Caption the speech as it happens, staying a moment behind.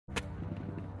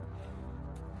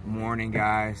Morning,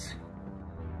 guys.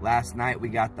 Last night we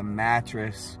got the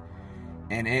mattress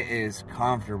and it is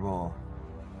comfortable.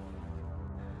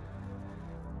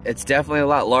 It's definitely a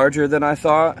lot larger than I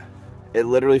thought. It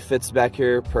literally fits back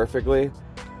here perfectly,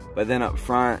 but then up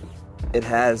front it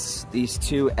has these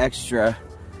two extra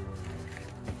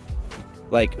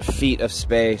like feet of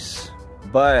space,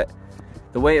 but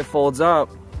the way it folds up,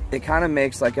 it kind of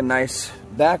makes like a nice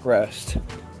backrest.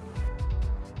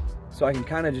 So I can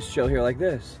kind of just chill here like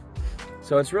this.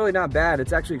 So it's really not bad.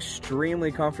 It's actually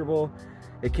extremely comfortable.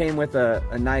 It came with a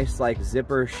nice like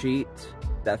zipper sheet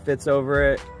that fits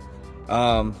over it.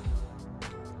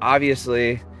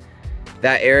 Obviously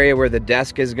that area where the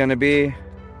desk is gonna be,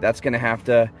 that's gonna have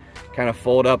to kind of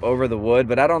fold up over the wood,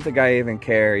 but I don't think I even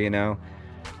care, you know?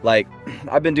 Like,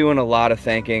 I've been doing a lot of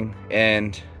thinking,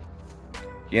 and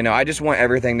you know, I just want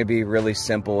everything to be really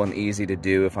simple and easy to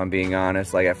do, if I'm being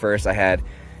honest. Like, at first I had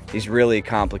these really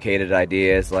complicated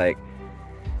ideas. Like,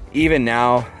 even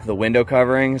now, the window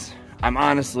coverings, I'm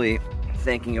honestly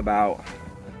thinking about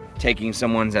taking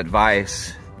someone's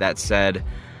advice that said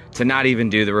to not even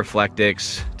do the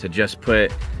Reflectix, to just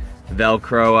put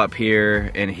Velcro up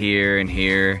here and here and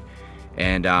here,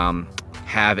 and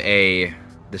have the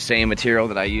same material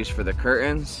that I use for the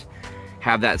curtains,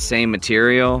 have that same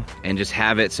material and just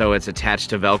have it so it's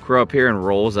attached to Velcro up here and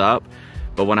rolls up.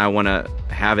 But when I want to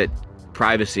have it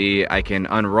privacy, I can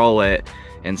unroll it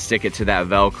and stick it to that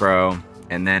Velcro,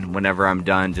 and then whenever I'm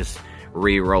done, just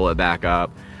re-roll it back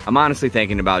up. I'm honestly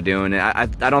thinking about doing it. I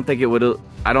don't think it would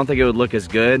look as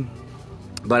good,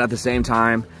 but at the same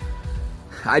time,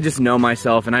 I just know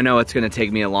myself and I know it's gonna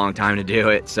take me a long time to do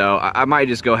it. So I might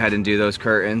just go ahead and do those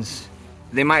curtains.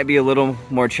 They might be a little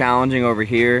more challenging over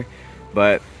here,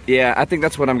 but yeah, I think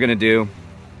that's what I'm gonna do.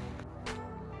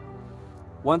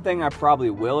 One thing I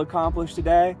probably will accomplish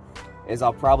today is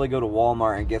I'll probably go to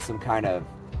Walmart and get some kind of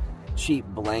cheap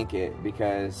blanket,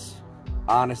 because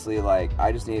honestly, like,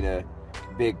 I just need a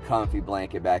big comfy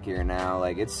blanket back here now.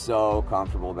 Like, it's so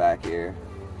comfortable back here.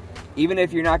 Even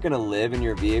if you're not gonna live in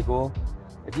your vehicle,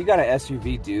 if you got an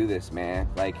SUV, do this, man.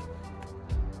 Like,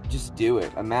 just do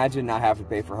it. Imagine not having to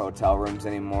pay for hotel rooms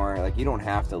anymore. Like, you don't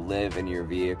have to live in your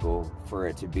vehicle for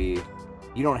it to be,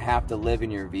 you don't have to live in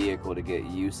your vehicle to get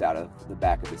use out of the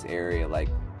back of this area. Like,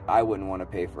 I wouldn't want to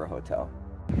pay for a hotel.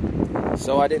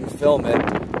 So I didn't film it,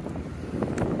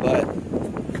 but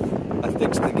I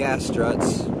fixed the gas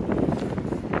struts.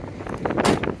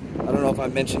 I don't know if I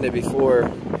mentioned it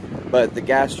before, but the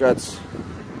gas struts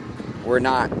were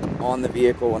not on the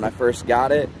vehicle when I first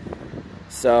got it.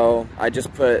 So I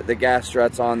just put the gas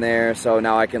struts on there, so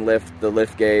now I can lift the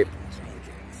lift gate.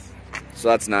 So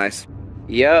that's nice.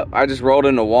 Yep, I just rolled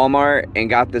into Walmart and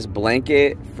got this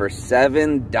blanket for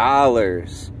 $7.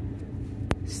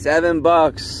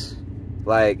 $7.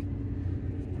 Like,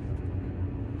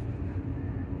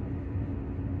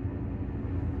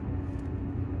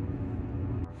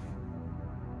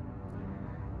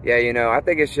 yeah, you know, I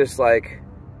think it's just like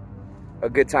a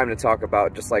good time to talk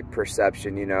about just like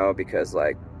perception, you know, because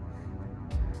like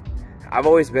I've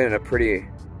always been a pretty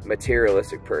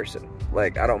materialistic person.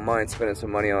 Like, I don't mind spending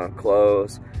some money on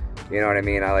clothes, you know what I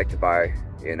mean? I like to buy,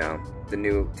 you know, the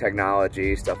new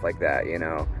technology, stuff like that, you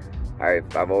know.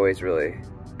 I've always really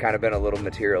kind of been a little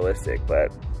materialistic,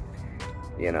 but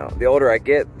you know, the older I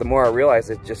get, the more I realize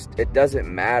it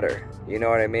doesn't matter, you know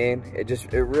what I mean?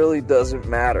 It really doesn't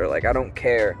matter. Like, I don't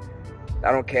care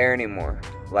anymore.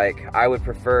 Like, I would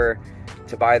prefer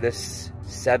to buy this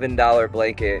 $7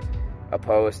 blanket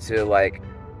opposed to like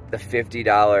the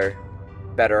 $50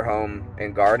 Better Home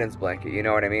and Gardens blanket, you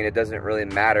know what I mean? It doesn't really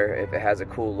matter if it has a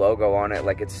cool logo on it.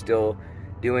 Like, it's still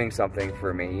doing something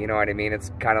for me, you know what I mean?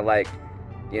 It's kind of like,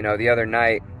 you know, the other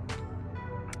night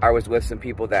I was with some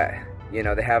people that, you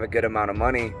know, they have a good amount of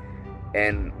money,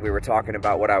 and we were talking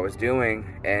about what I was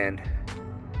doing, and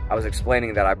I was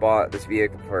explaining that I bought this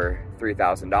vehicle for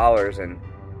 $3,000, and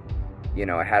you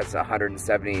know, it has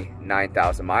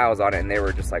 179,000 miles on it, and they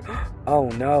were just like, oh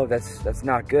no, that's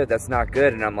not good, that's not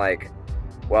good. And I'm like,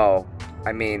 well,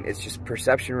 I mean, it's just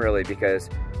perception really, because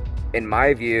in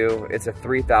my view, it's a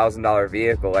 $3,000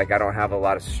 vehicle. Like, I don't have a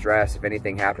lot of stress. If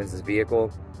anything happens to this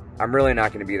vehicle, I'm really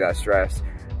not gonna be that stressed.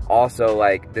 Also,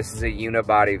 like, this is a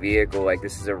unibody vehicle. Like,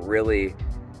 this is a really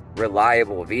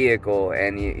reliable vehicle,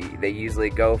 and they usually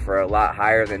go for a lot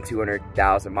higher than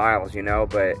 200,000 miles, you know,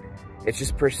 but it's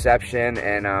just perception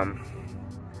and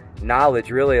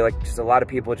knowledge, really. Like, just a lot of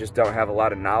people just don't have a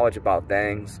lot of knowledge about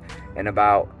things and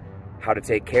about how to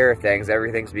take care of things.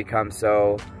 Everything's become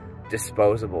so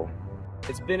disposable.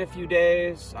 It's been a few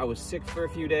days. I was sick for a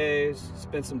few days,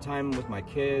 spent some time with my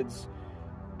kids,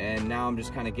 and now I'm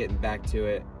just kind of getting back to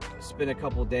it. spent a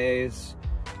couple days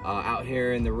out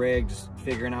here in the rig, just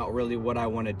figuring out really what I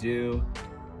want to do.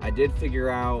 I did figure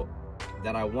out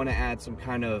that I want to add some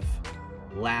kind of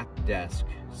lap desk.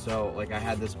 So like I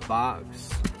had this box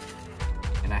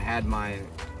and I had my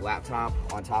laptop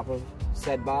on top of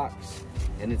said box,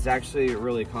 and it's actually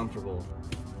really comfortable.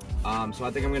 So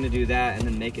I think I'm gonna do that and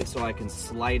then make it so I can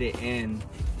slide it in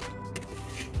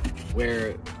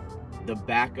where the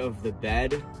back of the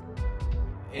bed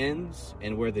ends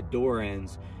and where the door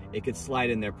ends. It could slide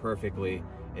in there perfectly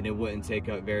and it wouldn't take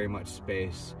up very much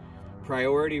space.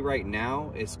 Priority right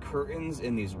now is curtains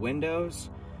in these windows,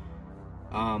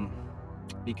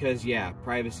 because yeah,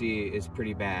 privacy is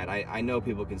pretty bad. I know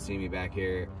people can see me back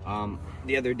here.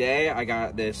 The other day I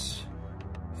got this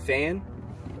fan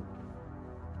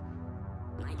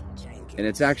and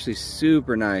it's actually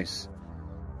super nice.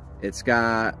 It's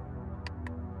got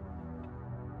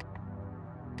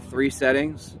 3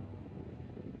 settings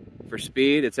for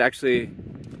speed. It's actually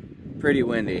pretty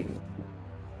windy.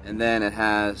 And then it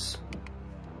has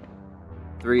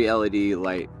 3 LED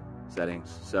light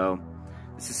settings. So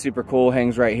this is super cool,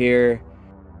 hangs right here.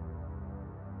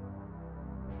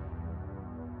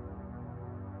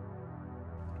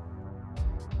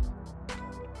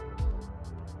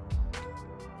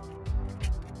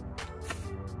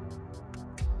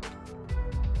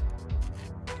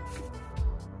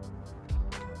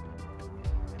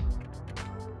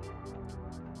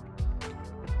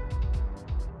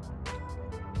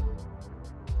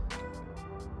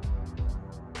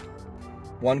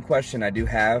 One question I do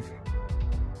have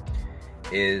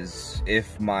is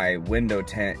if my window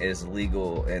tent is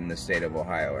legal in the state of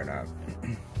Ohio or not.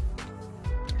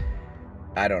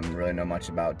 I don't really know much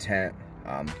about tent.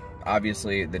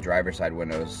 Obviously the driver's side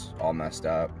window's all messed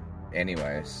up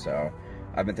anyways, so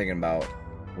I've been thinking about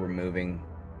removing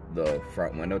the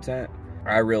front window tent.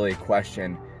 I really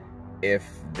question if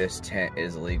this tent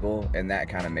is legal, and that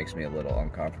kind of makes me a little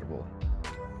uncomfortable.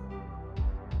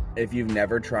 If you've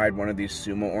never tried one of these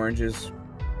Sumo oranges,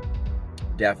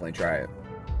 definitely try it.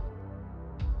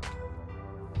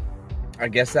 I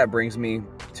guess that brings me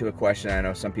to a question I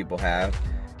know some people have,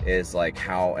 is like,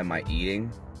 how am I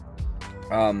eating?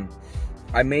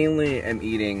 I mainly am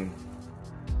eating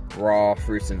raw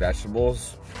fruits and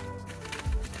vegetables,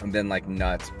 and then like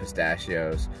nuts,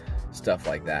 pistachios, stuff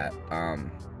like that.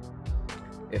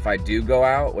 If I do go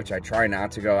out, which I try not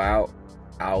to go out,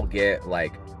 I'll get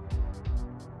like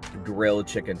grilled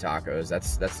chicken tacos.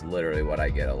 That's literally what I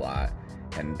get a lot,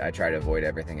 and I try to avoid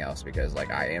everything else because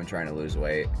like I am trying to lose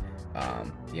weight.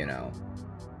 You know,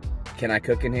 can I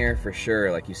cook in here? For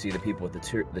sure. Like you see the people with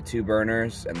the two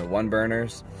burners and the 1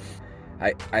 burners.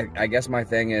 I guess my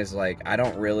thing is like I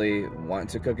don't really want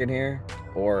to cook in here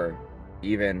or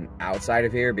even outside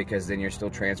of here, because then you're still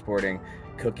transporting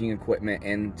cooking equipment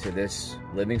into this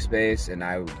living space, and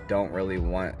I don't really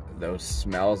want those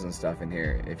smells and stuff in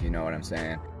here, if you know what I'm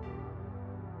saying.